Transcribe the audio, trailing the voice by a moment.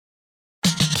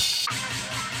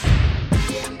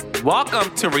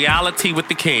Welcome to Reality with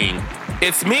the King.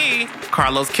 It's me,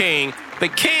 Carlos King, the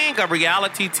king of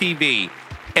reality TV,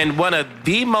 and one of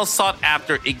the most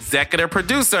sought-after executive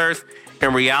producers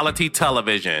in reality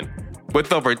television,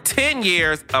 with over 10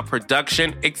 years of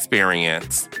production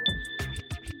experience.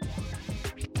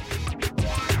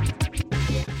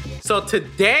 So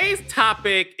today's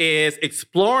topic is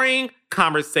exploring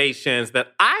conversations that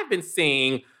I've been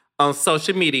seeing on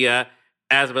social media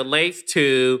as it relates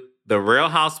to the Real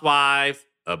Housewives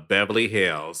of Beverly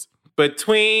Hills.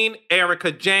 Between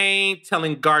Erica Jane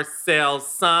telling Garcelle's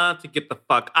son to get the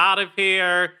fuck out of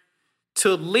here,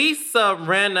 to Lisa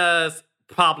Rinna's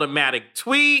problematic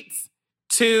tweets,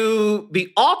 to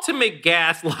the ultimate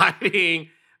gaslighting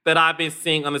that I've been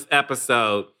seeing on this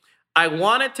episode, I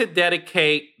wanted to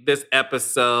dedicate this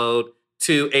episode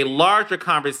to a larger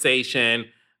conversation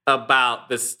about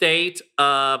the state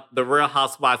of the Real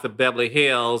Housewives of Beverly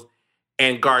Hills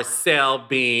and Garcelle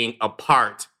being a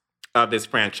part of this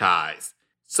franchise.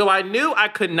 So I knew I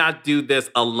could not do this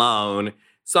alone.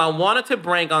 So I wanted to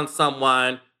bring on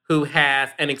someone who has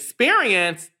an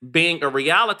experience being a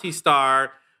reality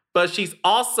star, but she's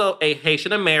also a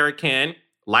Haitian American,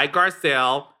 like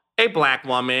Garcelle, a Black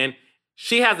woman.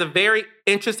 She has a very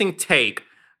interesting take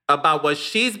about what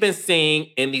she's been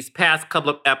seeing in these past couple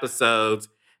of episodes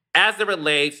as it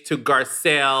relates to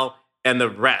Garcelle and the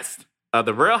rest of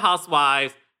the Real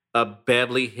Housewives of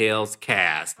Beverly Hills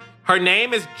cast. Her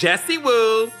name is Jessie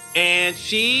Woo, and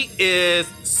she is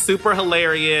super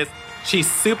hilarious.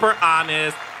 She's super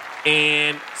honest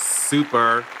and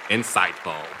super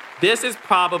insightful. This is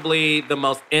probably the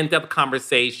most in-depth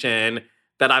conversation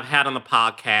that I've had on the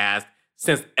podcast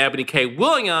since Ebony K.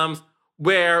 Williams,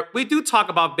 where we do talk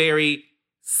about very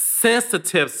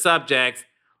sensitive subjects,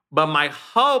 but my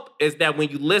hope is that when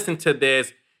you listen to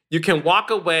this, you can walk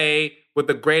away with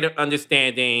a greater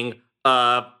understanding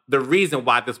of the reason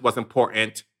why this was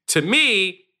important to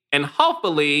me and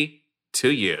hopefully to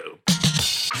you.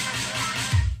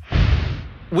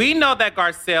 We know that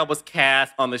Garcelle was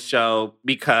cast on the show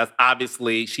because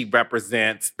obviously she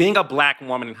represents being a Black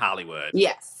woman in Hollywood.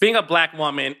 Yes. Being a Black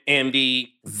woman in the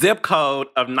zip code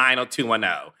of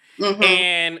 90210. Mm-hmm.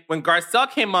 And when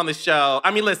Garcelle came on the show,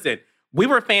 I mean, listen, we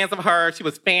were fans of her. She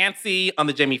was fancy on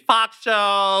the Jamie Foxx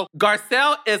show.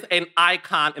 Garcelle is an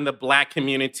icon in the Black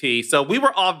community. So we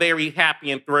were all very happy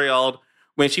and thrilled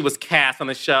when she was cast on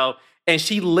the show. And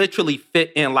she literally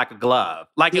fit in like a glove.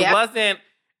 Like it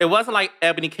wasn't like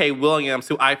Ebony K. Williams,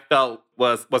 who I felt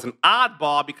was an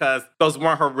oddball because those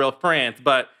weren't her real friends.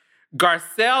 But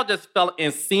Garcelle just fell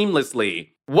in seamlessly.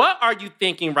 What are you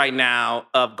thinking right now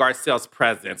of Garcelle's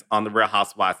presence on the Real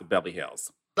Housewives of Beverly Hills?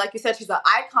 Like you said, she's an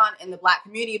icon in the Black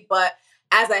community, but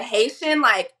as a Haitian,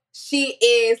 like, she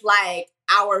is like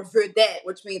our vedette,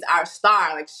 which means our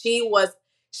star. Like, she's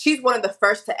one of the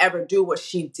first to ever do what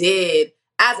she did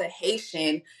as a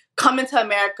Haitian, coming to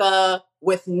America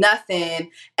with nothing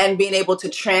and being able to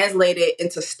translate it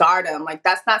into stardom. Like,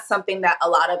 that's not something that a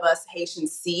lot of us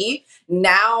Haitians see.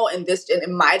 Now, in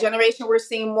my generation, we're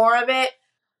seeing more of it.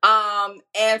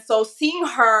 And so seeing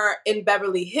her in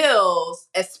Beverly Hills,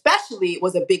 especially,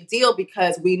 was a big deal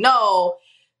because we know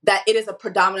that it is a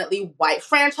predominantly white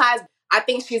franchise. I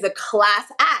think she's a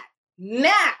class act.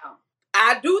 Now,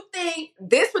 I do think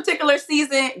this particular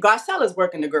season, Garcelle is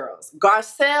working the girls.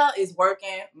 Garcelle is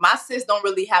working. My sis don't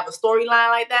really have a storyline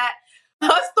like that. Her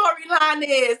storyline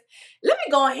is, let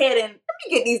me go ahead and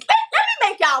let me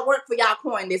make y'all work for y'all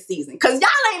coin this season because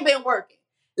y'all ain't been working.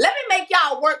 Let me make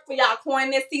y'all work for y'all coin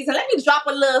this season. Let me drop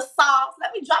a little sauce.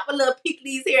 Let me drop a little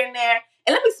pickles here and there.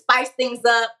 And let me spice things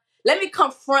up. Let me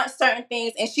confront certain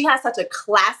things. And she has such a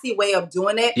classy way of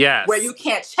doing it. Yes. Where you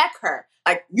can't check her.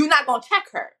 Like, you're not going to check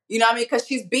her. You know what I mean? Because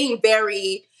she's being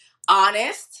very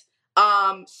honest.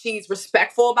 She's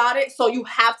respectful about it. So you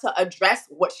have to address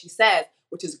what she says,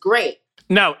 which is great.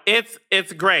 No, it's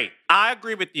great. I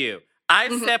agree with you.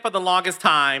 I've said for the longest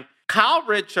time, Kyle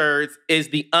Richards is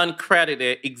the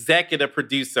uncredited executive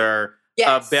producer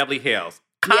of Beverly Hills.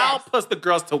 Kyle puts the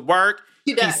girls to work.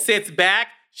 He sits back.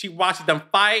 She watches them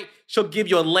fight. She'll give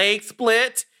you a leg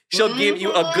split. She'll give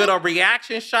you a good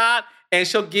reaction shot. And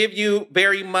she'll give you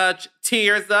very much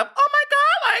tears of, oh my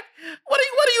God, like, what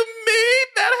do you mean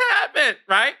that happened,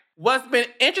 right? What's been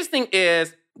interesting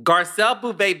is Garcelle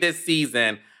Beauvais this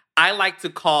season, I like to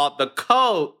call the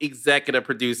co-executive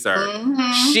producer.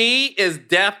 Mm-hmm. She is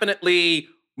definitely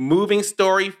moving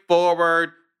story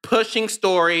forward, pushing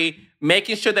story,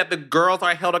 making sure that the girls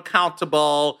are held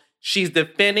accountable. She's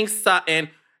defending Sutton,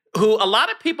 who a lot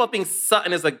of people think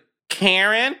Sutton is a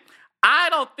Karen. I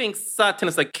don't think Sutton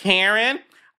is a Karen.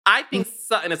 I think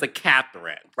Sutton is a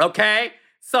Catherine, okay?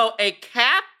 So a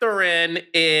Catherine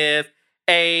is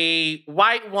a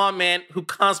white woman who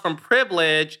comes from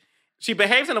privilege. She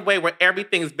behaves in a way where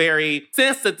everything is very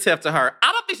sensitive to her.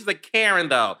 I don't think she's a Karen,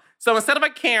 though. So instead of a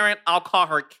Karen, I'll call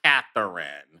her Catherine.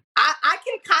 I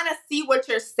can kind of see what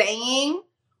you're saying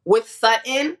with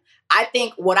Sutton. I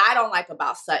think what I don't like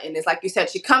about Sutton is, like you said,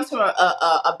 she comes from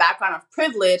a background of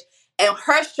privilege, and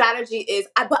her strategy is,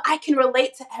 but I can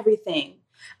relate to everything.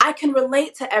 I can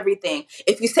relate to everything.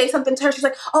 If you say something to her, she's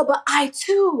like, oh, but I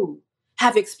too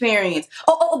have experience.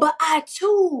 Oh, but I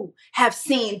too have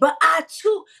seen. But I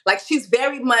too. Like, she's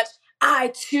very much,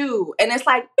 I too. And it's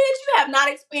like, bitch, you have not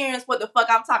experienced what the fuck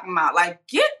I'm talking about. Like,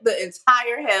 get the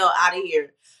entire hell out of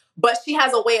here. But she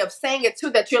has a way of saying it too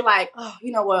that you're like, oh,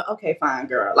 you know what? Okay, fine,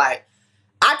 girl. Like,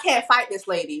 I can't fight this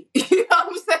lady. You know what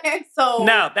I'm saying? So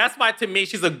no, that's why to me,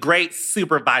 she's a great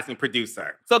supervising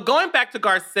producer. So going back to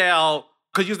Garcelle,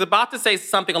 because you was about to say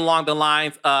something along the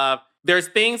lines of, there's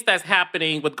things that's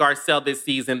happening with Garcelle this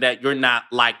season that you're not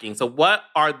liking. So what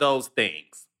are those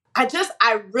things?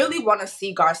 I really want to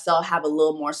see Garcelle have a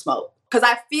little more smoke. Because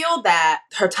I feel that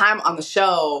her time on the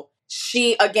show,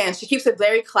 she keeps it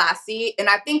very classy. And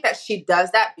I think that she does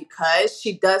that because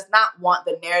she does not want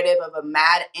the narrative of a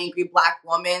mad, angry Black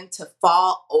woman to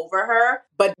fall over her.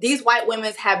 But these white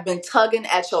women have been tugging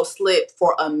at your slip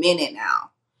for a minute now.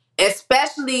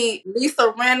 Especially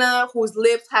Lisa Rinna, whose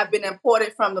lips have been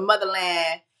imported from the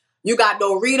motherland. You got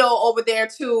Dorito over there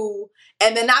too.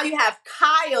 And then now you have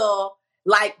Kyle,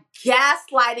 like,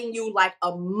 gaslighting you like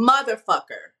a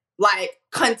motherfucker, like,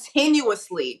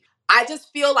 continuously. I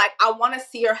just feel like I want to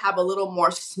see her have a little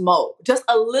more smoke, just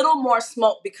a little more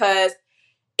smoke, because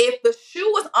if the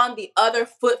shoe was on the other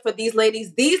foot for these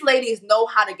ladies know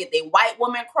how to get their white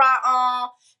woman cry on.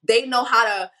 They know how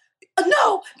to,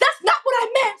 no, that's not what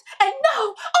I meant. And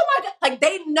no, oh my God, like,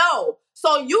 they know.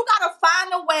 So you got to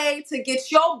find a way to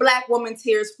get your Black woman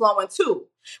tears flowing too.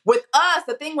 With us,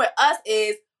 the thing with us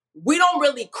is we don't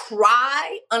really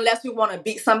cry unless we want to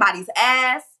beat somebody's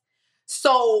ass.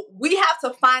 So we have to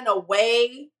find a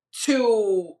way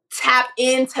to tap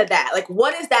into that. Like,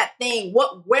 what is that thing?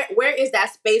 Where is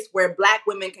that space where Black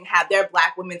women can have their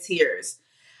Black women tears?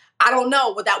 I don't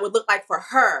know what that would look like for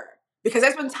her. Because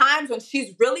there's been times when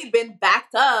she's really been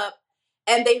backed up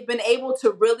and they've been able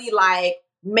to really, like,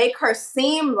 make her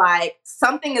seem like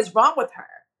something is wrong with her.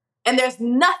 And there's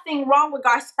nothing wrong with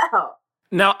Garcelle.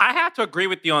 No, I have to agree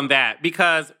with you on that,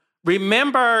 because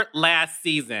remember last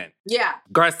season? Yeah.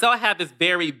 Garcelle had this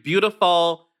very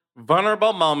beautiful,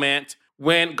 vulnerable moment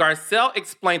when Garcelle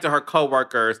explained to her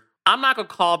coworkers, I'm not going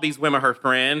to call these women her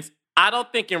friends. I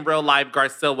don't think in real life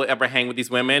Garcelle will ever hang with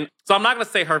these women. So I'm not going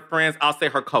to say her friends. I'll say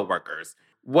her coworkers.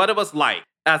 What it was like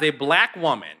as a Black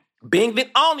woman, being the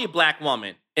only Black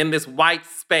woman in this white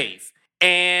space.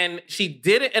 And she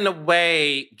did it in a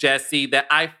way, Jessie, that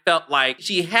I felt like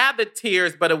she had the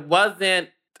tears, but it wasn't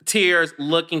tears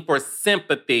looking for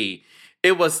sympathy.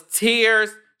 It was tears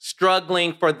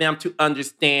struggling for them to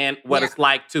understand what it's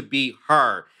like to be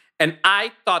her. And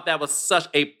I thought that was such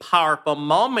a powerful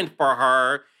moment for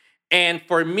her. And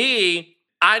for me,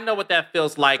 I know what that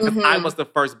feels like, because I was the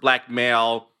first Black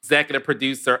male executive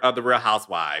producer of The Real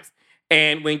Housewives.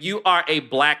 And when you are a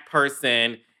Black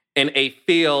person in a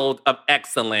field of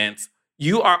excellence,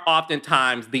 you are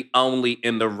oftentimes the only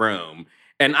in the room.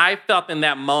 And I felt in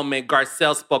that moment,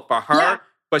 Garcelle spoke for her,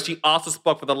 but she also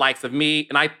spoke for the likes of me.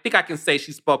 And I think I can say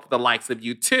she spoke for the likes of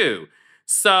you too.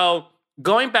 So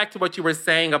going back to what you were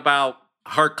saying about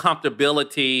her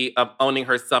comfortability of owning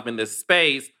herself in this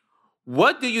space,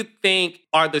 what do you think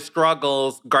are the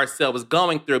struggles Garcelle was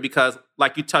going through? Because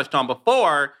like you touched on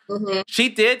before, she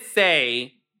did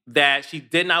say that she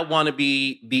did not want to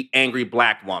be the angry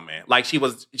Black woman. Like, she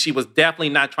was definitely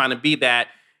not trying to be that,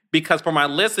 because for my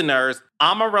listeners,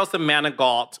 Omarosa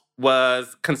Manigault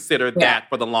was considered that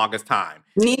for the longest time.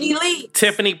 Nene Leakes.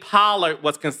 Tiffany Pollard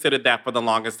was considered that for the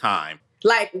longest time.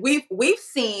 Like, we've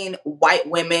seen white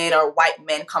women or white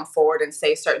men come forward and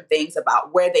say certain things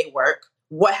about where they work,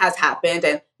 what has happened,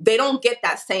 and they don't get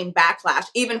that same backlash,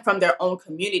 even from their own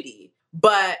community.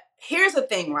 But here's the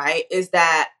thing, right, is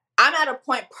that I'm at a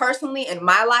point personally in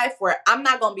my life where I'm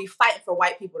not going to be fighting for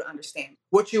white people to understand.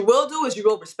 What you will do is you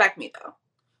will respect me, though.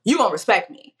 You going to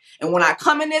respect me. And when I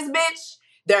come in this bitch,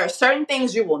 there are certain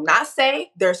things you will not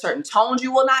say. There are certain tones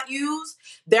you will not use.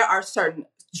 There are certain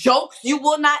jokes you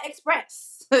will not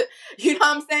express. You know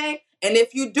what I'm saying? And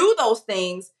if you do those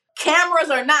things, cameras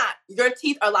or not, your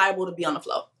teeth are liable to be on the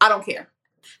floor. I don't care.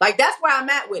 Like, that's where I'm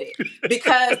at with it.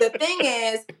 Because the thing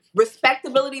is,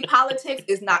 respectability politics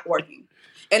is not working.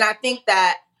 And I think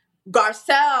that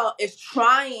Garcelle is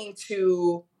trying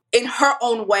to, in her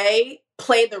own way,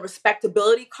 play the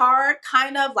respectability card,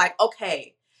 kind of like,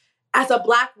 okay, as a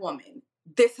Black woman,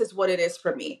 this is what it is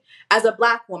for me. As a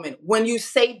Black woman, when you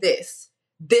say this,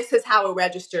 this is how it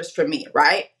registers for me,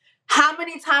 right? How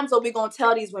many times are we going to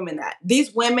tell these women that?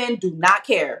 These women do not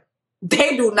care.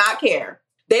 They do not care.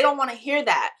 They don't want to hear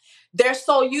that. They're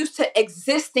so used to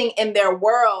existing in their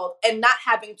world and not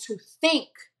having to think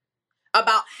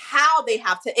about how they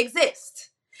have to exist.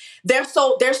 They're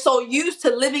so used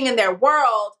to living in their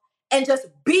world and just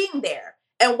being there.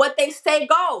 And what they say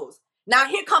goes. Now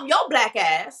here come your Black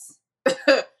ass,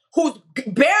 you're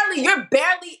barely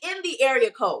in the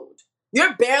area code.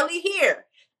 You're barely here.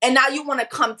 And now you want to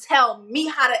come tell me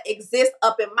how to exist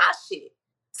up in my shit.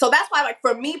 So that's why, like,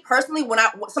 for me personally,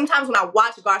 sometimes when I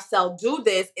watch Garcelle do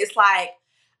this, it's like,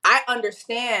 I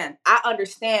understand,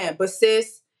 but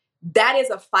sis, that is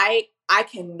a fight I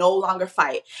can no longer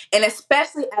fight. And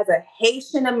especially as a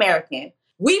Haitian American,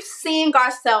 we've seen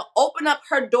Garcelle open up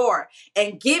her door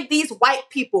and give these white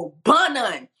people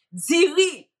banan,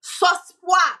 diri, sauce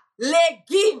pois,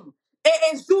 légumes,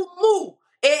 zoumou,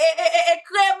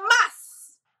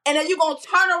 crémasse. And then you're going to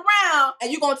turn around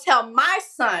and you're going to tell my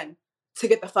son to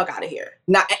get the fuck out of here.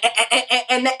 Now,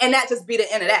 and that just be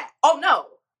the end of that. Oh no,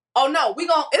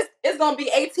 it's gonna be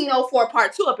 1804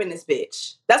 part 2 up in this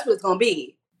bitch. That's what it's gonna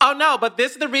be. Oh no, but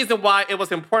this is the reason why it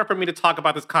was important for me to talk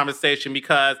about this conversation,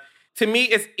 because to me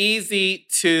it's easy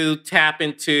to tap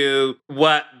into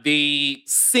what the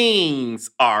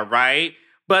scenes are, right?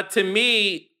 But to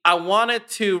me, I wanted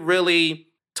to really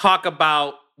talk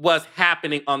about what's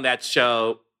happening on that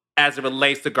show as it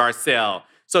relates to Garcelle.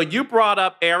 So you brought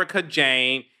up Erica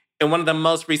Jane in one of the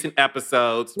most recent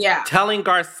episodes, telling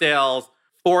Garcelle's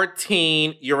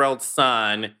 14-year-old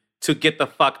son to get the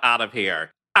fuck out of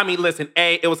here. I mean, listen,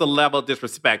 it was a level of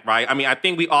disrespect, right? I mean, I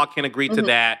think we all can agree to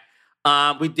that.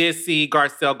 We did see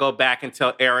Garcelle go back and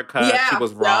tell Erica she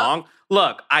was wrong.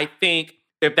 Look, I think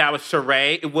if that was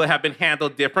Sheree, it would have been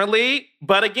handled differently.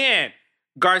 But again,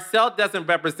 Garcelle doesn't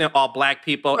represent all Black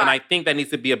people, and I think that needs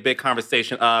to be a big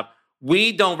conversation of,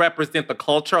 we don't represent the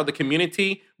culture or the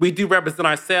community. We do represent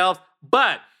ourselves.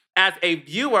 But as a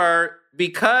viewer,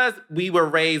 because we were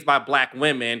raised by Black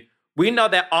women, we know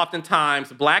that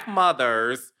oftentimes Black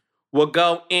mothers will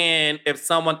go in if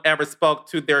someone ever spoke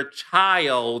to their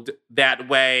child that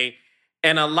way.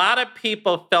 And a lot of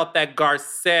people felt that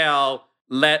Garcelle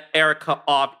let Erica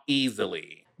off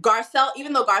easily. Garcelle,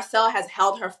 even though Garcelle has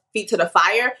held her feet to the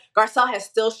fire, Garcelle has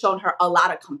still shown her a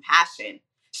lot of compassion.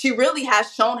 She really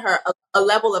has shown her a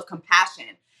level of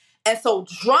compassion. And so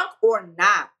drunk or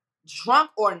not,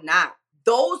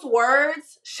 those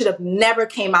words should have never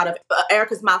came out of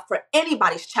Erica's mouth for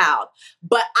anybody's child.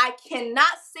 But I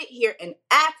cannot sit here and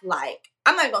act like,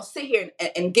 I'm not going to sit here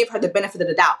and give her the benefit of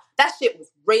the doubt. That shit was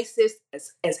racist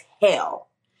as hell.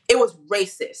 It was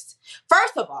racist.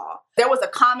 First of all, there was a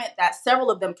comment that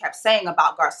several of them kept saying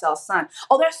about Garcelle's son.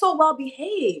 Oh, they're so well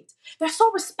behaved. They're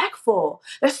so respectful.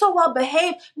 They're so well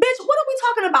behaved. Bitch, what are we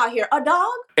talking about here? A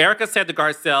dog? Erica said to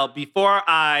Garcelle, before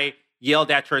I yelled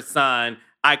at your son,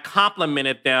 I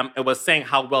complimented them and was saying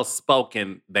how well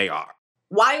spoken they are.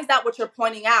 Why is that what you're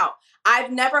pointing out?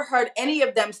 I've never heard any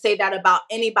of them say that about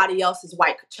anybody else's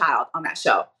white child on that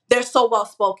show. They're so well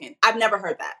spoken. I've never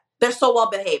heard that. They're so well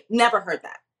behaved. Never heard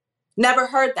that. Never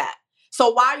heard that.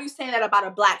 So why are you saying that about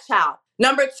a Black child?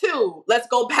 Number two, let's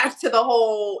go back to the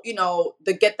whole,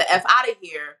 the get the F out of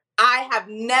here. I have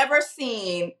never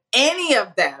seen any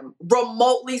of them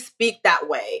remotely speak that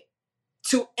way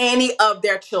to any of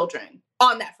their children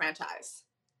on that franchise.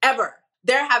 Ever.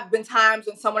 There have been times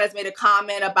when someone has made a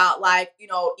comment about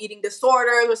eating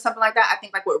disorders or something like that. I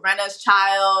think with Rena's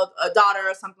daughter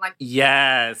or something like that.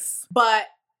 Yes. But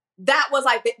that was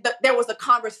there was a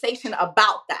conversation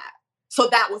about that. So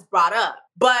that was brought up.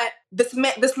 But this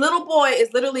little boy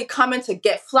is literally coming to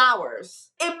get flowers.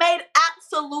 It made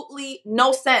absolutely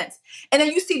no sense. And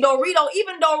then you see Dorito,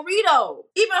 even her,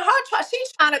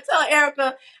 she's trying to tell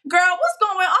Erica, girl, what's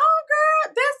going on,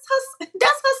 girl? That's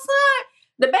her son.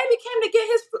 The baby came to get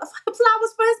his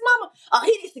flowers for his mama. Oh,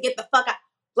 he needs to get the fuck out.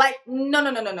 No.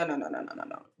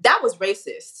 That was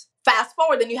racist. Fast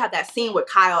forward, then you have that scene with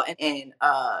Kyle and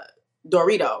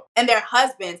Dorito and their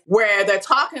husbands where they're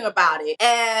talking about it.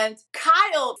 And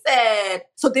Kyle said,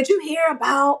 so did you hear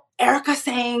about Erica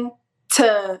saying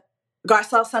to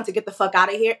Garcelle's son to get the fuck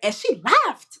out of here? And she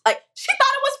laughed. She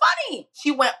thought it was funny. She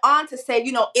went on to say,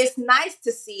 it's nice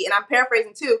to see, and I'm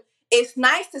paraphrasing too, it's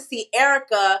nice to see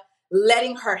Erica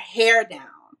letting her hair down.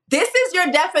 This is your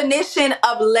definition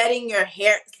of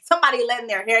somebody letting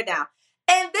their hair down.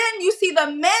 And then you see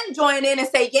the men join in and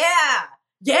say, yeah.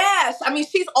 I mean,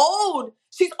 she's old.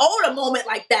 She's old a moment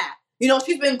like that.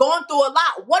 She's been going through a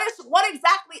lot. What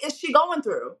exactly is she going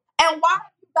through? And why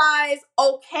are you guys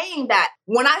okaying that?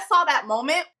 When I saw that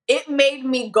moment, it made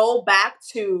me go back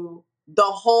to the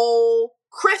whole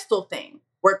Crystal thing,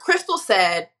 where Crystal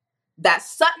said that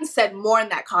Sutton said more in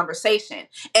that conversation.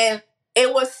 And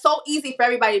it was so easy for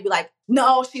everybody to be like,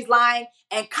 no, she's lying.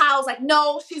 And Kyle's like,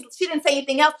 no, she didn't say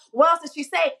anything else. What else did she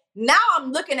say? Now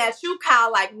I'm looking at you,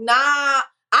 Kyle, like, nah,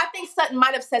 I think Sutton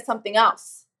might have said something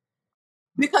else.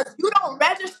 Because you don't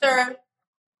register,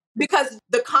 because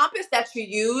the compass that you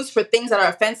use for things that are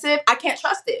offensive, I can't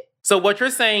trust it. So what you're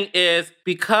saying is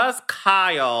because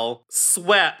Kyle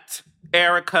swept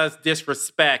Erica's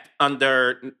disrespect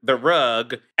under the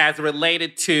rug as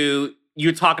related to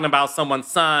you talking about someone's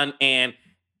son and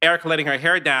Erica letting her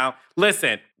hair down.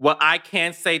 Listen, what I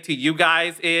can say to you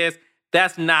guys is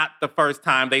that's not the first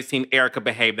time they've seen Erica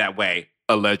behave that way,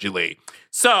 allegedly.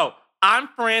 So I'm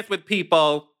friends with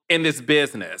people in this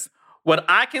business. What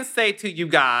I can say to you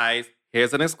guys,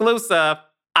 here's an exclusive.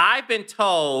 I've been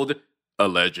told,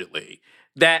 allegedly,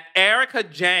 that Erica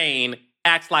Jane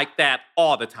acts like that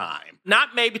all the time.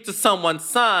 Not maybe to someone's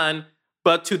son,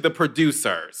 but to the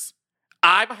producers.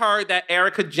 I've heard that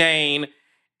Erica Jane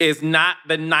is not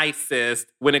the nicest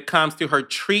when it comes to her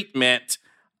treatment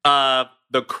of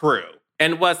the crew.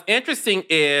 And what's interesting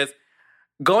is,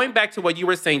 going back to what you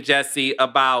were saying, Jessie,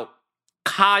 about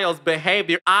Kyle's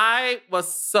behavior, I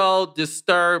was so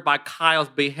disturbed by Kyle's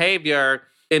behavior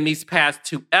in these past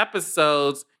 2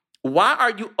 episodes. Why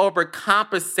are you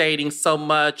overcompensating so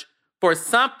much for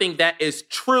something that is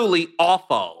truly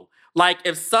awful? Like,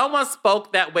 if someone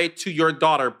spoke that way to your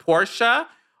daughter, Portia,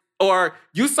 or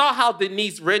you saw how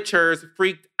Denise Richards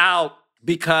freaked out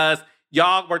because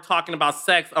y'all were talking about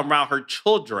sex around her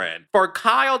children. For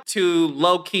Kyle to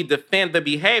low-key defend the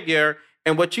behavior,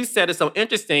 and what you said is so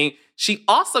interesting, she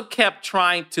also kept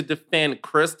trying to defend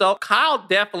Crystal. Kyle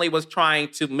definitely was trying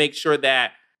to make sure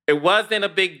that it wasn't a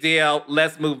big deal.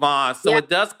 Let's move on. So It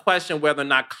does question whether or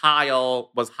not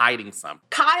Kyle was hiding something.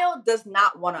 Kyle does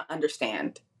not want to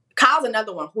understand. Kyle's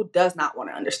another one who does not want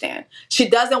to understand. She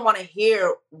doesn't want to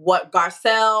hear what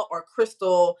Garcelle or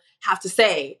Crystal have to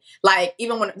say. Like,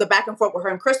 even when the back and forth with her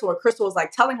and Crystal, where Crystal was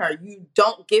like telling her, you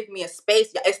don't give me a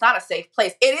space. It's not a safe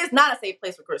place. It is not a safe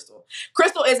place for Crystal.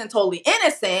 Crystal isn't totally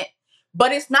innocent,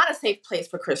 but it's not a safe place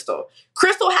for Crystal.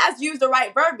 Crystal has used the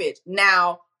right verbiage.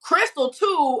 Now, Crystal,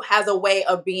 too, has a way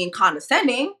of being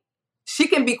condescending. She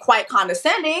can be quite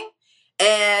condescending.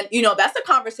 And, that's a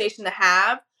conversation to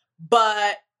have.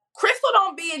 But Crystal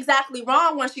don't be exactly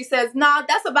wrong when she says, nah,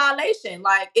 that's a violation.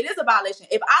 Like, it is a violation.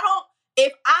 If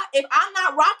I'm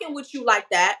not rocking with you like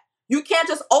that, you can't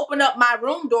just open up my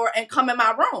room door and come in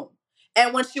my room.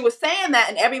 And when she was saying that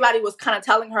and everybody was kind of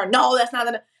telling her, no, that's not,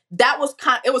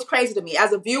 it was crazy to me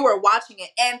as a viewer watching it.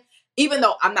 And even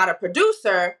though I'm not a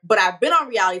producer, but I've been on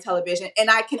reality television and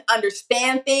I can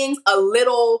understand things a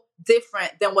little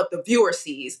different than what the viewer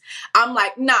sees. I'm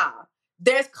like, nah,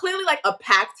 there's clearly like a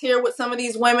pact here with some of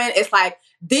these women. It's like,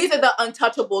 these are the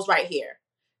untouchables right here.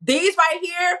 These right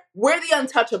here, we're the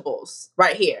untouchables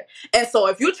right here. And so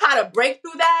if you try to break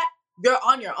through that, you're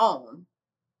on your own.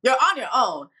 You're on your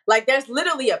own. Like, there's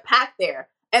literally a pact there.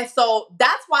 And so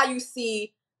that's why you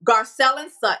see Garcelle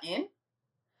and Sutton.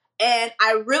 And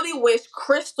I really wish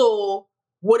Crystal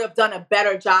would have done a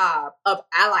better job of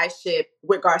allyship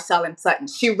with Garcelle and Sutton.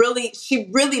 She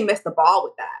really missed the ball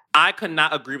with that. I could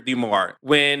not agree with you more.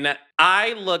 When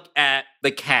I look at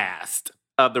the cast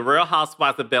of The Real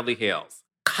Housewives of Beverly Hills,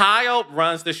 Kyle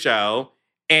runs the show,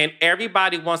 and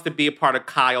everybody wants to be a part of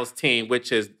Kyle's team,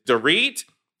 which is Dorit,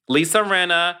 Lisa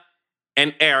Rinna,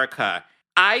 and Erica.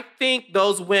 I think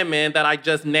those women that I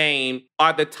just named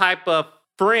are the type of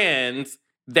friends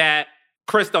that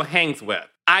Crystal hangs with.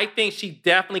 I think she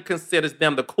definitely considers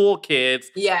them the cool kids.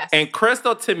 Yes. And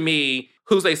Crystal, to me,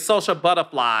 who's a social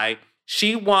butterfly,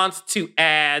 she wants to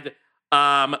add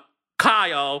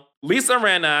Kyle, Lisa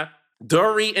Rinna,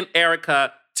 Dorit, and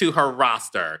Erica to her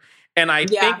roster. And I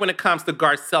think when it comes to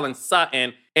Garcelle and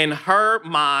Sutton, in her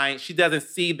mind, she doesn't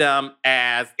see them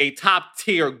as a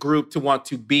top-tier group to want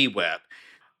to be with.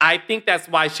 I think that's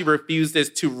why she refuses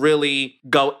to really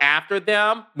go after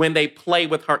them when they play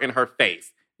with her in her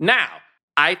face. Now,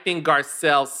 I think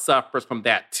Garcelle suffers from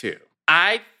that too.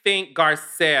 I think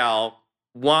Garcelle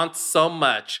wants so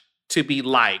much to be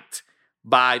liked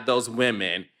by those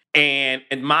women. And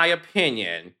in my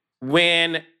opinion,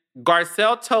 when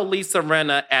Garcelle told Lisa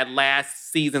Rinna at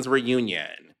last season's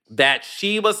reunion that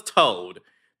she was told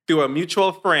through a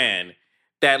mutual friend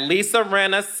that Lisa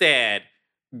Rinna said,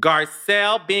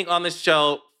 Garcelle being on the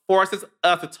show forces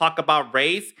us to talk about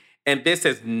race, and this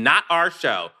is not our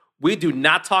show. We do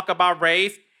not talk about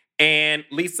race, And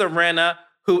Lisa Rinna,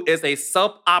 who is a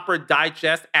soap opera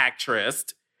digest actress,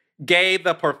 gave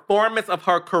the performance of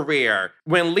her career.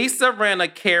 When Lisa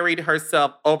Rinna carried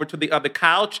herself over to the other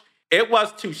couch, it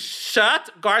was to shut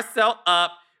Garcelle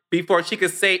up before she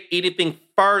could say anything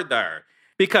further,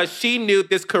 because she knew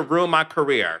this could ruin my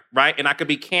career, right? And I could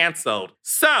be canceled.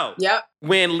 So,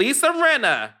 when Lisa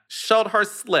Rinna showed her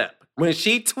slip, when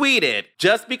she tweeted,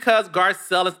 just because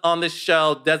Garcelle is on the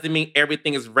show doesn't mean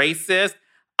everything is racist,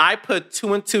 I put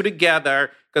 2 and 2 together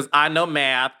because I know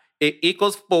math. It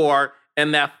equals 4.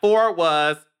 And that 4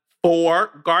 was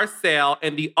for Garcelle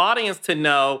and the audience to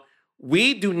know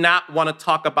we do not want to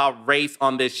talk about race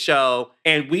on this show.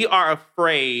 And we are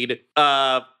afraid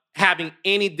of having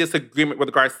any disagreement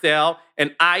with Garcelle.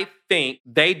 And I think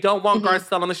they don't want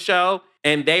Garcelle on the show.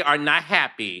 And they are not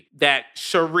happy that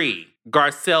Cherie,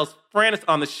 Garcelle's friend, is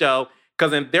on the show.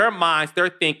 Because in their minds, they're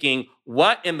thinking,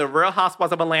 what in the Real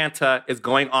Housewives of Atlanta is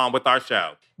going on with our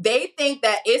show? They think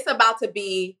that it's about to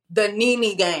be the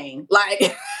Nene gang. Like,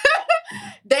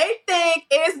 they think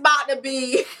it's about to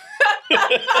be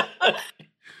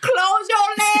close your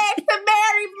legs to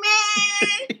marry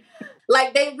me.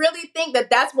 Like, they really think that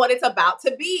that's what it's about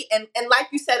to be. And like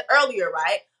you said earlier,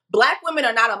 right? Black women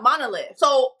are not a monolith.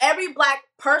 So every Black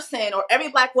person or every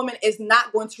Black woman is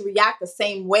not going to react the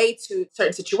same way to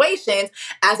certain situations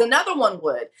as another one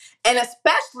would. And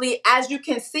especially as you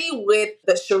can see with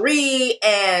the Cherie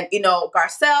and,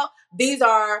 Garcelle, these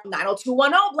are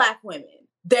 90210 Black women.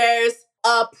 There's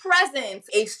a presence,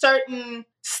 a certain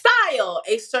style,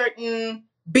 a certain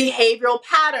behavioral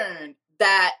pattern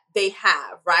that they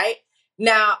have, right?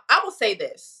 Now, I will say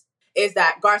this. Is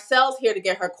that Garcelle's here to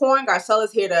get her coin. Garcelle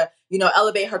is here to,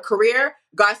 elevate her career.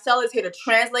 Garcelle is here to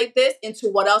translate this into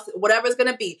whatever it's going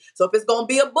to be. So if it's going to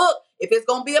be a book, if it's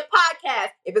going to be a podcast,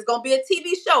 if it's going to be a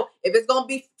TV show, if it's going to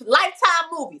be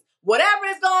Lifetime movies, whatever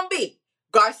it's going to be,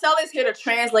 Garcelle is here to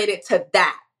translate it to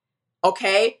that.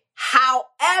 Okay?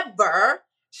 However,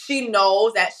 she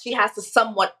knows that she has to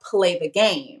somewhat play the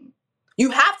game.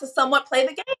 You have to somewhat play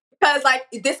the game because,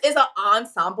 this is an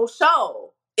ensemble show.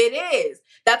 It is.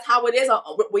 That's how it is on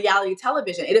reality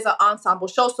television. It is an ensemble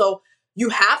show. So you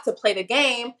have to play the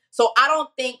game. So I don't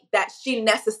think that she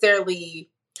necessarily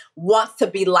wants to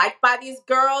be liked by these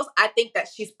girls. I think that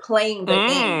she's playing the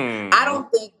game. I don't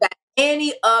think that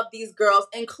any of these girls,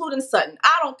 including Sutton,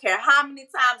 I don't care how many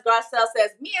times Garcelle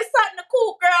says, me and Sutton are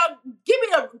cool, girl. Give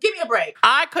me a break.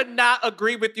 I could not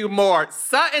agree with you more.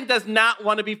 Sutton does not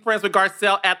want to be friends with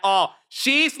Garcelle at all.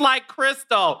 She's like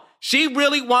Crystal. She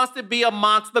really wants to be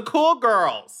amongst the cool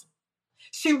girls.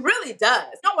 She really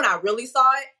does. When I really saw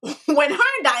it, when her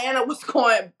and Diana was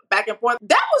going back and forth,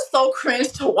 that was so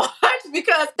cringe to watch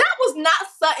because that was not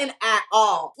Sutton at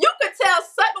all. You could tell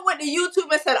Sutton went to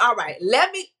YouTube and said, all right,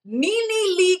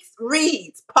 Nene Leakes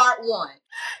Reads, part 1.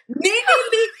 Nene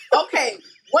Leakes, okay,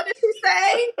 what did she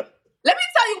say? Let me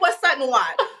tell you what Sutton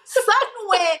watched. Sutton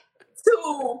went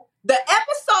to the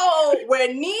episode where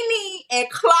Nene and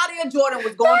Claudia Jordan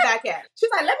was going back at it. She's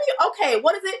like, okay,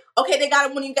 what is it? Okay, they got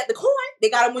him when you got the coin.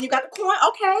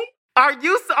 Okay. Are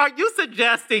you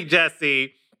suggesting,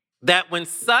 Jessie, that when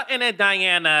Sutton and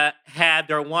Diana had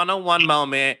their one-on-one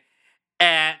moment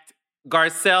at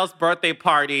Garcelle's birthday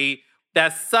party,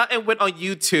 that Sutton went on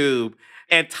YouTube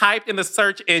and typed in the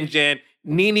search engine,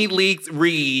 Nene Leakes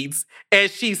Reads,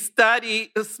 and she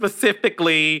studied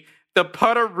specifically the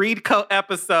Puerto Rico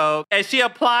episode, and she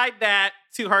applied that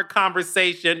to her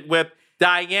conversation with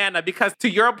Diana because, to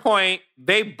your point,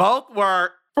 they both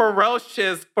were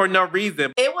ferocious for no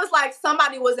reason. It was like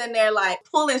somebody was in there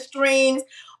pulling strings.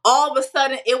 All of a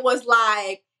sudden, it was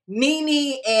like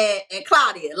Nene and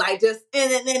Claudia, and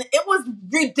it was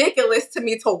ridiculous to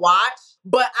me to watch.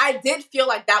 But I did feel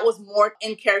like that was more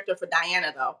in character for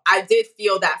Diana, though. I did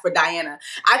feel that for Diana.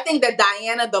 I think that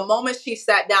Diana, the moment she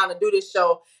sat down to do this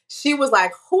show, she was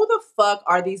like, who the fuck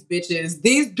are these bitches?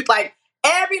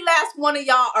 Every last one of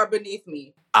y'all are beneath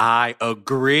me. I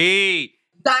agree.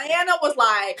 Diana was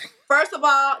like, first of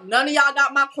all, none of y'all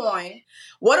got my coin.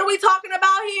 What are we talking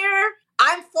about here?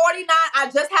 I'm 49. I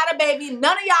just had a baby.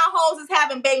 None of y'all hoes is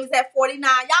having babies at 49.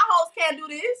 Y'all hoes can't do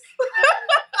this.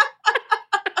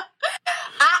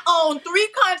 I own 3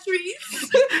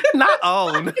 countries. Not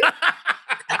own.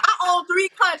 I own 3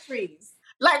 countries.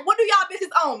 What do y'all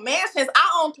bitches own? Mansions.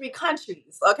 I own 3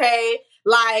 countries, okay?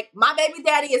 My baby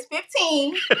daddy is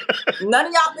 15. None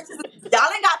of y'all bitches,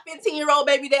 y'all ain't got 15-year-old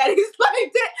baby daddies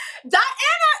like that.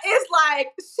 Diana is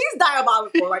she's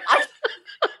diabolical. I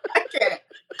can't.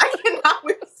 I cannot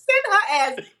send her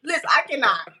ass. Listen, I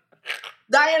cannot.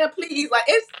 Diana, please. Like,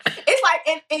 it's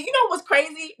like, and you know what's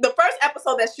crazy? The first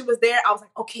episode that she was there, I was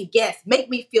like, okay, yes, make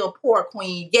me feel poor,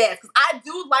 queen. Yes. Because I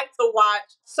do like to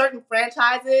watch certain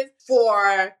franchises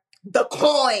for the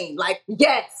coin. Like,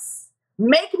 yes,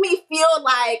 make me feel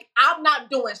like I'm not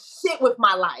doing shit with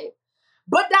my life.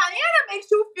 But Diana makes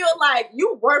you feel like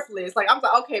you worthless. Like, I'm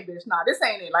like, okay, bitch, nah, this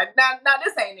ain't it. Like, nah,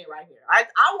 this ain't it right here.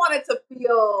 I wanted to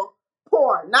feel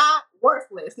poor, not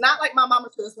worthless. Not like my mama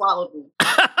should have swallowed me.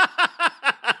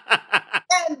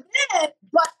 And then,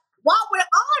 but while we're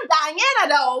on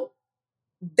Diana, though,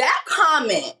 that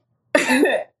comment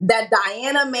that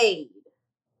Diana made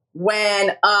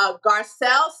when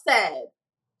Garcelle said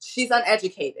she's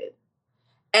uneducated,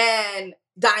 and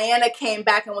Diana came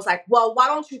back and was like, well, why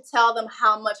don't you tell them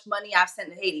how much money I've sent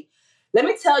to Haiti? Let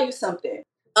me tell you something.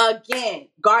 Again,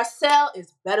 Garcelle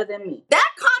is better than me. That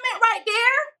comment right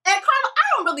there, and Carla, I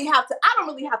don't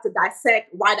really have to dissect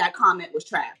why that comment was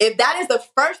trash. If that is the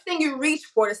first thing you reach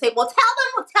for to say, well,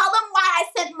 tell them why I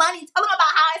sent money. Tell them about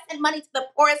how I sent money to the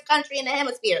poorest country in the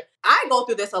hemisphere. I go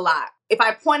through this a lot. If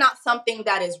I point out something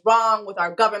that is wrong with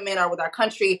our government or with our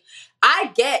country,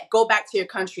 I get go back to your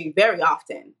country very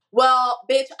often. Well,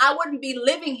 bitch, I wouldn't be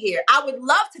living here. I would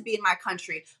love to be in my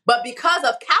country. But because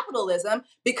of capitalism,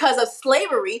 because of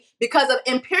slavery, because of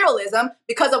imperialism,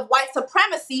 because of white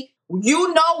supremacy,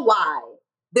 you know why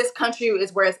this country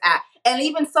is where it's at. And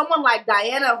even someone like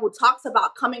Diana, who talks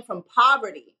about coming from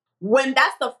poverty, when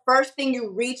that's the first thing you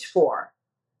reach for,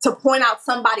 to point out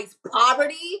somebody's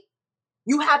poverty,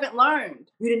 you haven't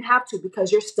learned. You didn't have to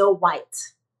because you're still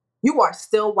white. You are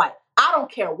still white. I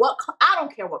don't care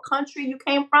what country you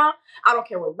came from. I don't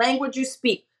care what language you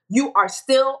speak. You are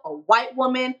still a white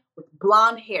woman with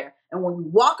blonde hair. And when you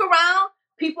walk around,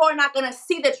 people are not going to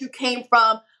see that you came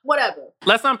from whatever.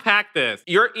 Let's unpack this.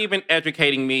 You're even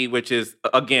educating me, which is,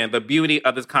 again, the beauty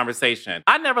of this conversation.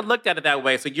 I never looked at it that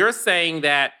way. So you're saying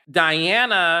that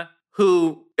Diana,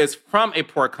 who is from a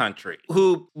poor country,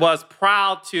 who was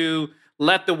proud to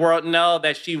let the world know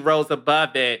that she rose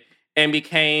above it and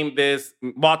became this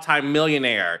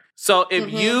multimillionaire. So if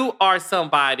you are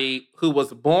somebody who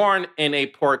was born in a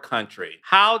poor country,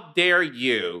 how dare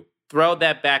you throw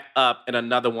that back up in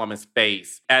another woman's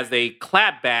face as a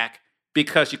clapback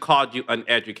because she called you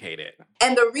uneducated?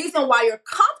 And the reason why you're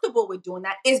comfortable with doing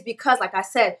that is because, like I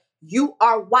said, you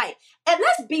are white. And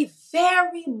let's be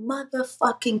very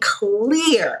motherfucking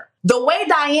clear. The way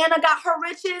Diana got her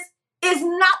riches is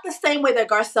not the same way that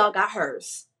Garcelle got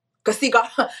hers. Because see,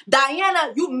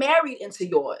 Diana, you married into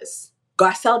yours.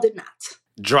 Garcelle did not.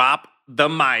 Drop the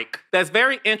mic. That's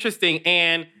very interesting.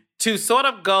 And to sort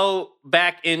of go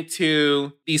back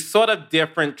into the sort of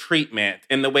different treatment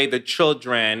in the way the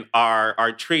children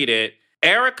are treated,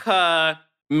 Erica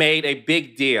made a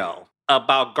big deal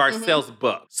about Garcelle's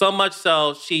book. So much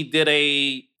so, she did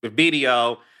a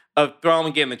video of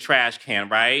throwing it in the trash can,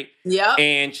 right? Yeah.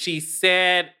 And she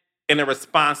said in a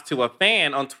response to a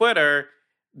fan on Twitter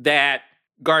that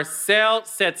Garcelle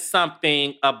said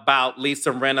something about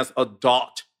Lisa Rinna's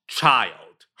adult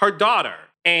child, her daughter,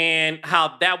 and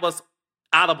how that was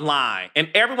out of line. And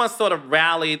everyone sort of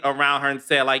rallied around her and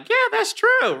said, like, yeah, that's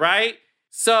true, right?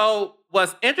 So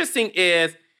what's interesting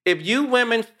is if you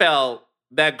women felt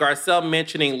that Garcelle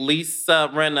mentioning Lisa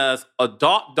Rinna's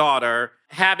adult daughter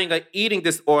having an eating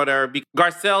disorder,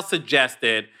 Garcelle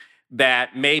suggested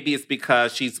that maybe it's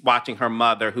because she's watching her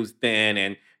mother who's thin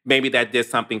and maybe that did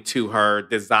something to her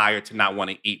desire to not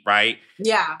want to eat, right?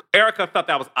 Yeah. Erica felt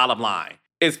that was out of line.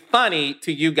 It's funny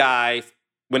to you guys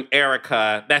when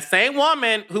Erica, that same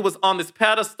woman who was on this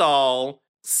pedestal,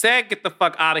 said get the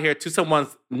fuck out of here to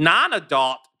someone's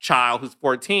non-adult child who's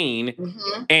 14.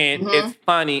 And it's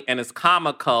funny and it's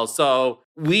comical. So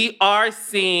we are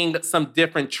seeing some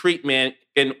different treatment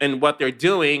in what they're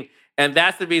doing. And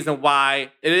that's the reason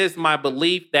why it is my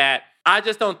belief that I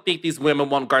just don't think these women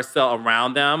want Garcelle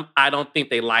around them. I don't think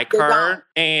they like her.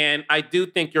 And I do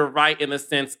think you're right in the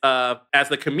sense of, as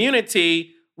a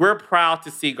community, we're proud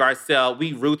to see Garcelle.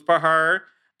 We root for her.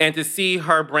 And to see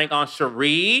her bring on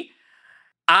Cherie,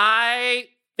 I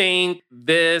think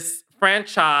this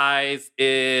franchise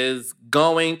is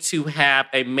going to have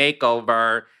a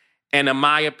makeover. And in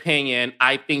my opinion,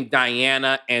 I think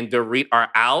Diana and Dorit are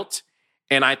out.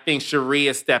 And I think Cherie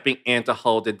is stepping in to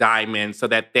hold the diamond so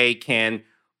that they can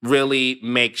really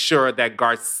make sure that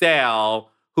Garcelle,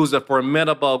 who's a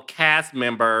formidable cast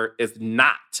member, is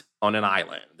not on an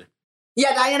island.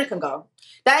 Yeah, Diana can go.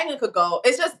 Diana could go.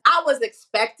 It's just, I was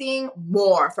expecting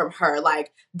more from her,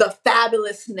 like the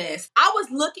fabulousness. I was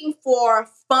looking for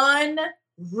fun,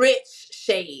 rich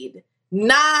shade.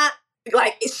 Not,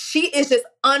 like, she is just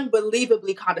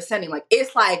unbelievably condescending. Like,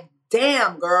 it's like,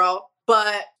 damn, girl.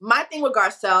 But my thing with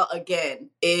Garcelle,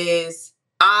 again, is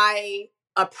I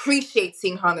appreciate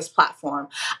seeing her on this platform.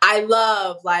 I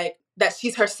love, like, that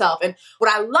she's herself. And what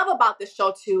I love about this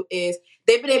show, too, is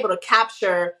they've been able to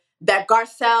capture that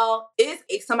Garcelle is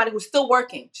somebody who's still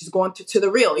working. She's going to the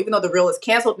Real, even though the Real is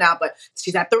canceled now, but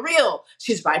she's at the Real.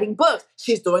 She's writing books.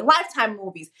 She's doing Lifetime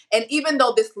movies. And even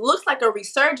though this looks like a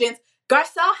resurgence,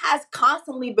 Garcelle has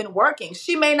constantly been working.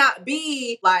 She may not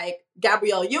be like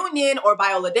Gabrielle Union or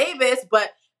Viola Davis,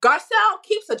 but Garcelle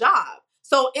keeps a job.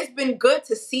 So it's been good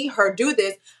to see her do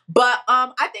this. But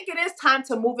I think it is time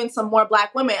to move in some more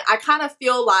Black women. I kind of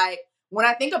feel like when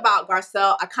I think about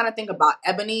Garcelle, I kind of think about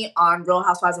Ebony on Real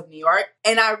Housewives of New York.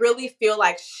 And I really feel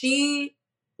like she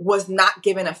was not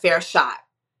given a fair shot.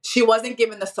 She wasn't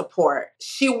given the support.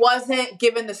 She wasn't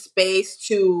given the space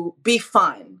to be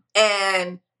fun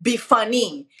and be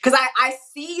funny. Because I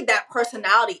see that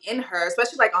personality in her,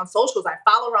 especially like on socials. I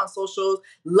follow her on socials,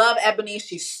 love Ebony.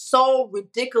 She's so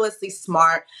ridiculously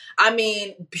smart. I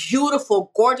mean,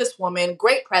 beautiful, gorgeous woman,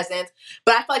 great presence.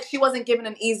 But I feel like she wasn't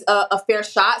given a fair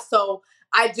shot. So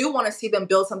I do want to see them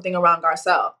build something around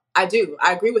Garcelle. I do.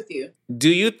 I agree with you. Do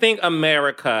you think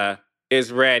America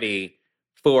is ready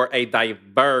for a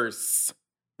diverse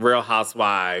Real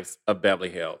Housewives of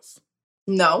Beverly Hills?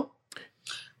 No.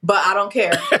 But I don't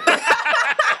care.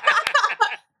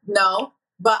 No,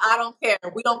 but I don't care.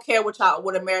 We don't care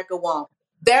what America wants.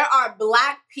 There are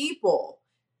Black people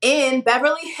in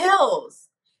Beverly Hills.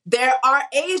 There are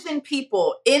Asian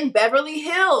people in Beverly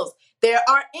Hills. There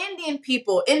are Indian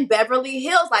people in Beverly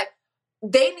Hills. Like,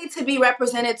 they need to be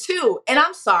represented too. And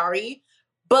I'm sorry,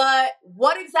 but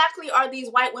what exactly are these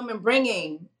white women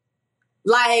bringing?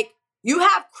 Like, you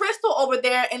have Crystal over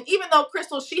there, and even though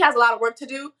Crystal, she has a lot of work to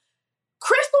do,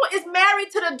 Crystal is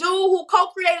married to the dude who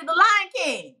co-created The Lion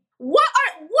King. What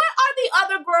are the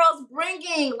other girls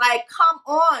bringing? Like, come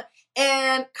on.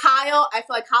 And Kyle, I feel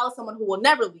like Kyle is someone who will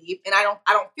never leave, and I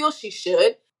don't feel she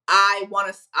should. I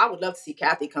would love to see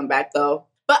Kathy come back though.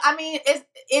 But I mean, it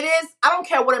is. I don't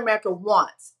care what America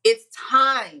wants. It's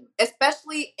time,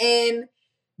 especially in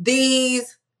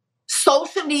these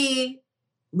socially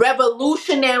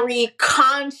revolutionary,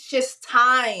 conscious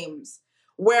times,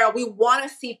 where we want to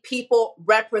see people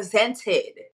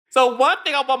represented. So one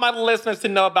thing I want my listeners to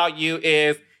know about you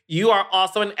is you are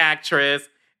also an actress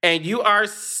and you are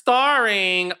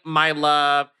starring, my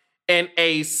love, in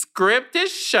a scripted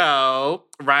show,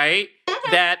 right?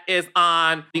 Mm-hmm. That is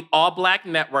on the All Black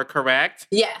Network, correct?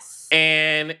 Yes.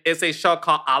 And it's a show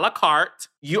called A La Carte.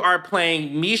 You are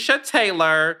playing Misha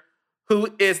Taylor,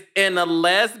 who is in a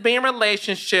lesbian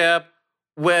relationship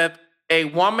with a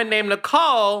woman named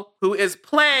Nicole, who is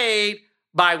played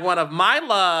by one of my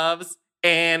loves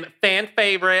and fan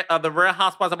favorite of the Real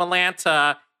Housewives of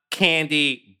Atlanta,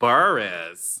 Kandi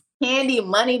Burruss. Kandi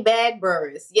Moneybag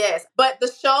Burruss, yes. But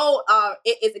the show,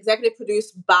 it is executive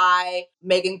produced by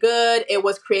Megan Good. It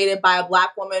was created by a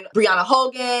Black woman, Brianna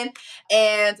Hogan.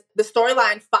 And the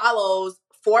storyline follows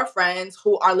 4 friends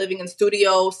who are living in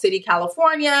Studio City,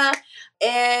 California.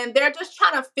 And they're just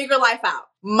trying to figure life out.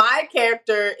 My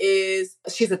character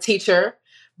she's a teacher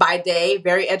by day,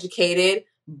 very educated.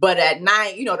 But at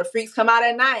night, the freaks come out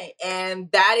at night.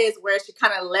 And that is where she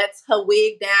kind of lets her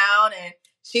wig down and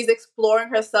she's exploring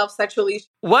herself sexually.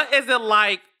 What is it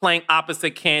like playing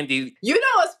opposite Kandi?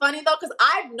 It's funny though, because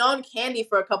I've known Kandi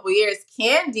for a couple years.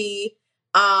 Kandi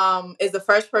is the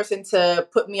first person to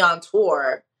put me on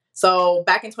tour. So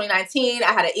back in 2019,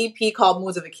 I had an EP called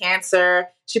Moods of a Cancer.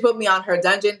 She put me on her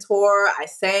Dungeon tour. I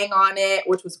sang on it,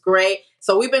 which was great.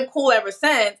 So we've been cool ever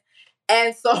since.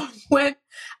 And so when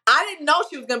I didn't know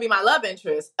she was going to be my love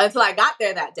interest until I got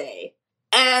there that day.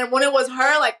 And when it was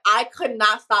her, like, I could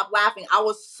not stop laughing. I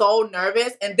was so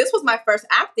nervous. And this was my first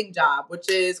acting job, which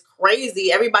is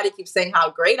crazy. Everybody keeps saying how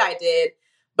great I did,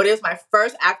 but it was my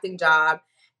first acting job.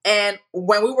 And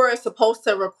when we were supposed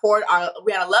to record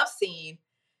we had a love scene,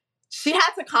 she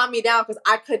had to calm me down because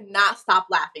I could not stop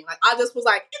laughing. Like, I just was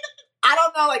like, I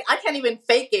don't know, like, I can't even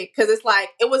fake it because it's like,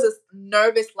 it was this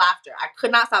nervous laughter. I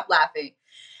could not stop laughing.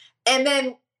 And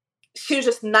then she was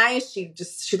just nice.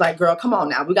 She's like, girl, come on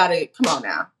now. Come on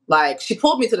now. Like, she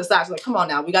pulled me to the side. She's like, come on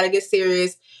now. We got to get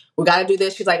serious. We got to do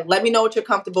this. She's like, let me know what you're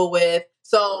comfortable with.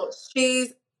 So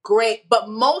she's great. But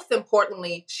most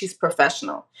importantly, she's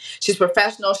professional. She's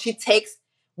professional. She takes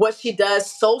what she does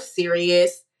so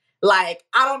serious. Like,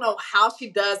 I don't know how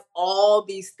she does all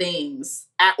these things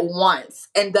at once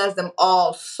and does them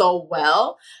all so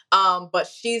well. But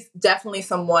she's definitely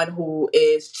someone who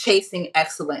is chasing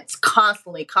excellence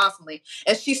constantly.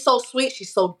 And she's so sweet.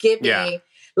 She's so giving. Yeah.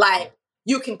 Like,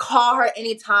 you can call her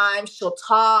anytime. She'll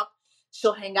talk.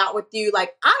 She'll hang out with you.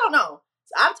 Like, I don't know.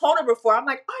 I've told her before, I'm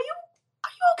like, are you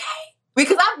okay?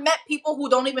 Because I've met people who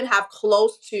don't even have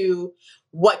close to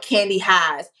what Candy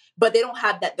has, but they don't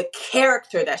have the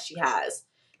character that she has,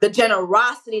 the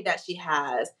generosity that she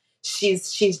has.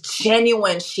 She's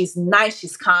genuine, she's nice,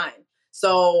 she's kind.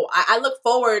 So I look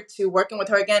forward to working with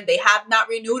her again. They have not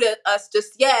renewed us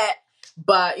just yet,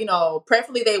 but,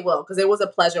 prayerfully they will, because it was a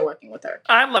pleasure working with her.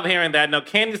 I love hearing that. No,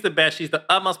 Candy's the best. She's the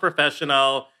utmost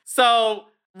professional. So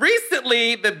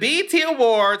recently, the BET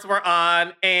Awards were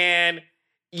on, and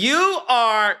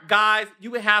guys,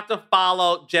 you have to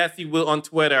follow Jessie Woo on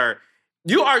Twitter.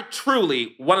 You are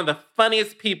truly one of the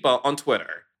funniest people on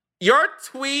Twitter. Your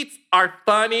tweets are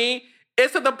funny.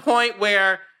 It's to the point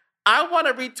where I want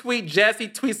to retweet Jessie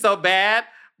tweets so bad,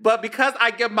 but because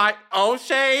I get my own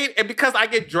shade and because I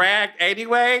get dragged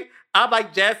anyway, I'm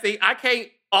like, Jessie, I can't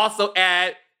also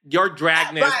add your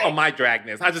dragness on my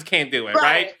dragness. I just can't do it,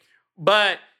 right?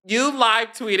 But you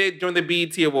live tweeted during the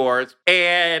BET Awards,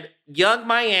 and Young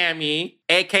Miami,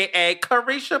 a.k.a.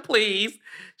 Carisha Please,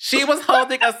 she was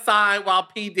holding a sign while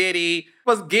P. Diddy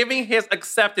was giving his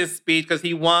acceptance speech because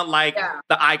he won,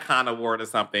 the Icon Award or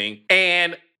something.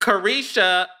 And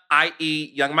Carisha,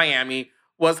 i.e. Young Miami,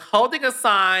 was holding a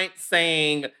sign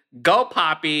saying, "Go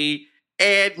Poppy,"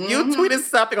 and you tweeted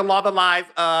something along the lines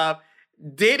of,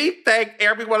 Diddy thanked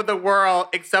everyone in the world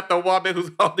except the woman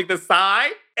who's holding the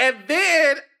sign. And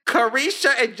then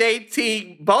Carisha and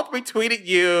JT both retweeted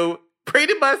you,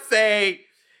 pretty much saying,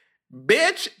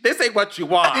 "Bitch, this ain't what you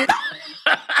want."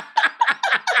 First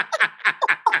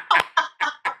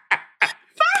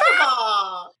of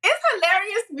all, it's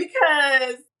hilarious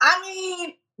because,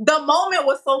 the moment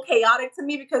was so chaotic to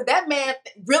me because that man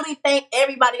really thanked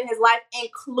everybody in his life,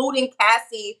 including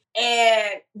Cassie.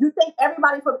 And you thank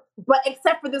everybody but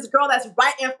except for this girl that's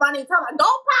right in front of you, telling her, "Go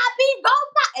Poppy, go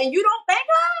Poppy," and you don't thank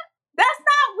her? That's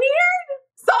not weird?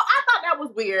 So I thought that was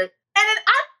weird. And then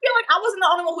I feel like I wasn't the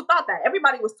only one who thought that.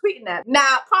 Everybody was tweeting that.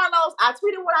 Now, Carlos, I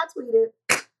tweeted what I tweeted.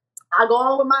 I go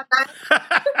on with my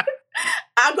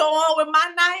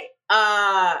night.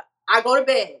 I go to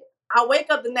bed. I wake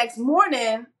up the next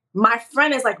morning, my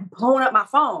friend is blowing up my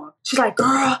phone. She's like,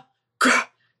 girl,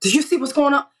 did you see what's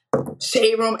going on?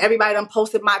 Shade room, everybody done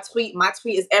posted my tweet. My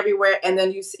tweet is everywhere. And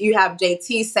then you have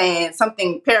JT saying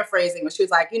something, paraphrasing, but she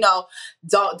was like,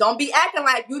 don't be acting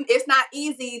like it's not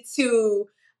easy to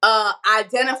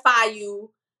identify you,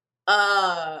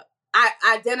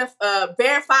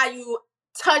 verify you,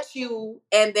 touch you,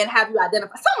 and then have you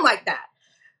identify, something like that.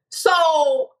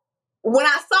 So when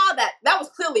I saw that was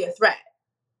clearly a threat.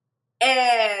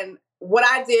 And what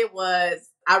I did was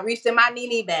I reached in my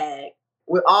Nene bag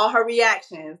with all her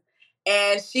reactions.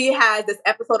 And she has this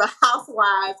episode of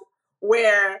Housewives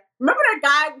where, remember that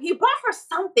guy, he brought her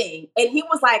something and he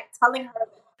was telling her.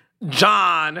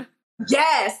 John.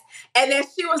 Yes. And then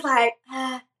she was like,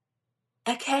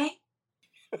 okay,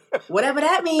 whatever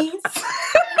that means.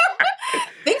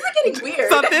 Things are getting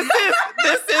weird. So this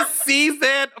is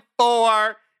season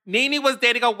 4. Nene was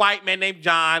dating a white man named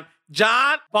John.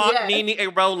 John bought Nene a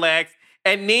Rolex,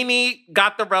 and Nene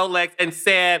got the Rolex and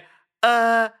said,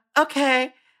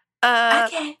 okay,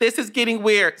 this is getting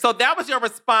weird. So that was your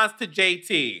response to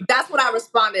JT. That's what I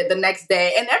responded the next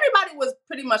day. And everybody was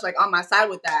pretty much on my side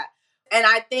with that. And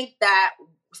I think that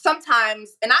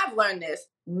sometimes, and I've learned this,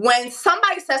 when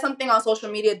somebody says something on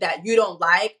social media that you don't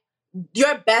like,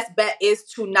 your best bet is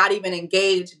to not even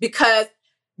engage, because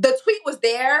the tweet was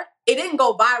there. It didn't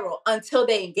go viral until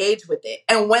they engaged with it.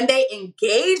 And when they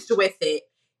engaged with it,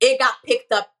 it got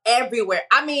picked up everywhere.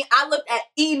 I looked at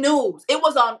E! News. It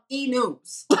was on E!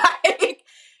 News.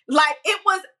 Like it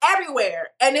was everywhere.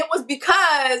 And it was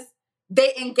because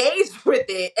they engaged with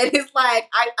it. And it's I've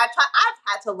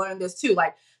had to learn this too.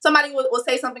 Somebody will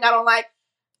say something I don't like.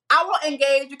 I won't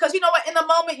engage because you know what? In the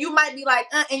moment, you might be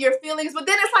in your feelings, but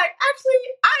then it's actually,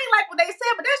 I ain't like what they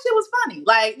said, but that shit was funny.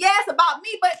 Yeah, it's about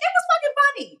me, but it was fucking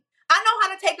funny. I know how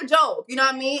to take a joke, you know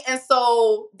what I mean? And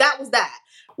so that was that.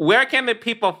 Where can the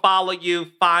people follow you,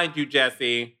 find you,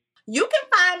 Jessie? You can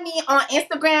find me on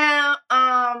Instagram,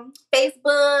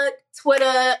 Facebook,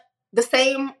 Twitter, the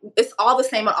same. It's all the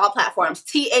same on all platforms.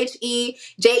 TheJessieWoo,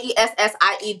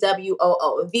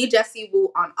 The Jessie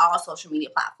Woo on all social media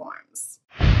platforms.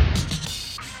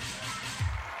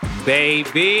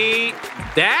 Baby,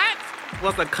 that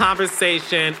was a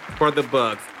conversation for the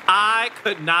books. I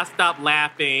could not stop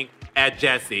laughing at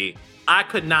Jessie. I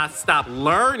could not stop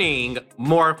learning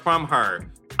more from her.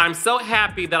 I'm so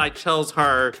happy that I chose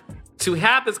her to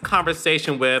have this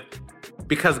conversation with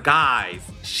because, guys,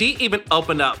 she even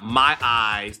opened up my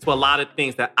eyes to a lot of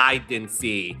things that I didn't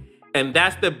see. And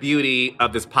that's the beauty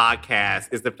of this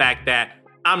podcast, is the fact that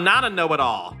I'm not a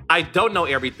know-it-all. I don't know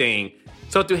everything.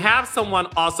 So to have someone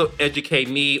also educate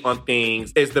me on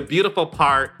things is the beautiful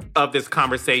part of this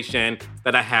conversation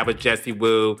that I have with Jessie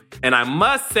Woo. And I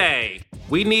must say,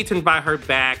 we need to invite her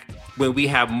back when we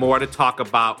have more to talk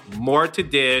about, more to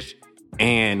dish,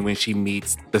 and when she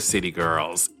meets the city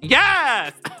girls.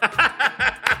 Yes!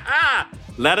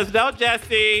 Let us know,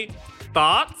 Jessie.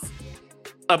 Thoughts,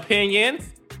 opinions,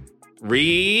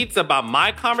 reads about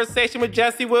my conversation with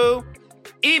Jessie Woo?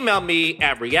 Email me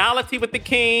at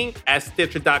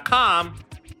realitywiththeking@stitcher.com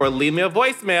or leave me a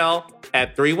voicemail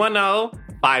at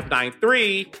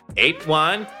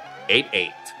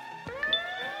 310-593-8188.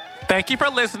 Thank you for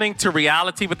listening to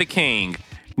Reality with the King.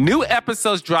 New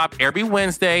episodes drop every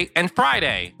Wednesday and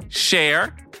Friday.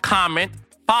 Share, comment,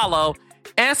 follow,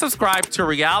 and subscribe to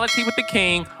Reality with the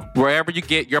King wherever you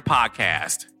get your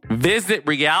podcast. Visit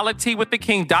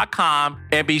realitywiththeking.com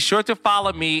and be sure to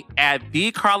follow me at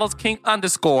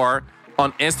 @TheCarlosKing_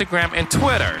 on Instagram and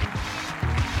Twitter.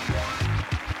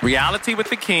 Reality with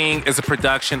the King is a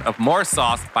production of More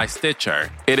Sauce by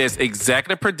Stitcher. It is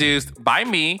executive produced by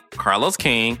me, Carlos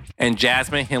King, and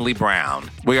Jasmine Henley Brown.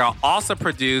 We are also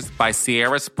produced by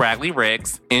Sierra Spragley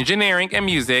Ricks, engineering and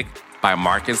music by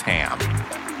Marcus Ham.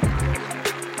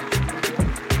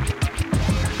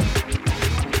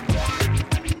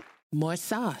 More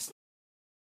sauce.